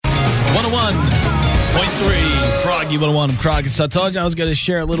101.3 Froggy 101. I'm Krog. So I told you I was going to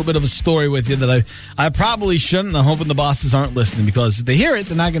share a little bit of a story with you that I probably shouldn't. I'm hoping the bosses aren't listening, because if they hear it,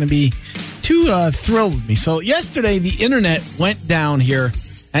 they're not going to be too thrilled with me. So yesterday, the internet went down here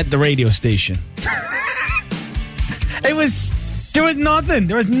at the radio station. There was nothing.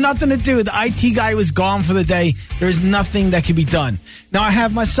 There was nothing to do. The IT guy was gone for the day. There was nothing that could be done. Now I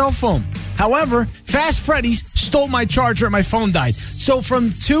have my cell phone. However, Fast Freddy's stole my charger and my phone died. So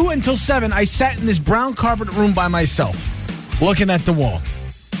from 2 until 7, I sat in this brown carpet room by myself, looking at the wall.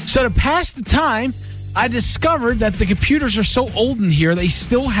 So to pass the time, I discovered that the computers are so old in here, they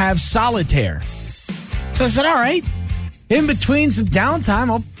still have solitaire. So I said, all right, in between some downtime,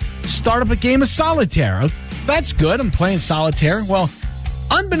 I'll start up a game of solitaire. That's good. I'm playing solitaire. Well,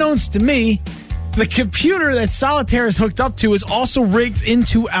 unbeknownst to me, the computer that solitaire is hooked up to is also rigged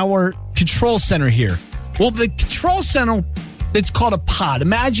into our control center here. Well, the control center, it's called a pod.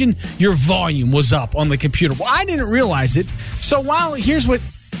 Imagine your volume was up on the computer. Well, I didn't realize it. So while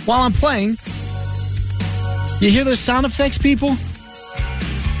I'm playing, you hear those sound effects, people?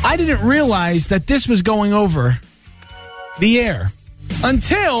 I didn't realize that this was going over the air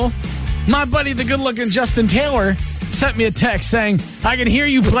until my buddy, the good-looking Justin Taylor, sent me a text saying, I can hear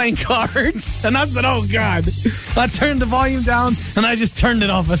you playing cards. And I said, oh, God. I turned the volume down, and I just turned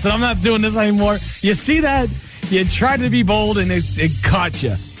it off. I said, I'm not doing this anymore. You see that? You tried to be bold, and it caught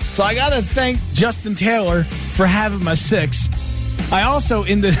you. So I got to thank Justin Taylor for having my 6. I also,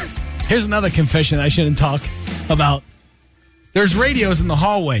 here's another confession I shouldn't talk about. There's radios in the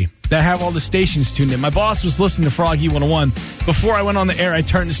hallway that have all the stations tuned in. My boss was listening to Froggy 101. Before I went on the air, I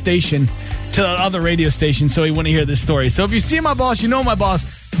turned the station to the other radio station so he wouldn't hear this story. So if you see my boss, you know my boss.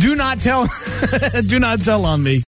 Do not tell on me.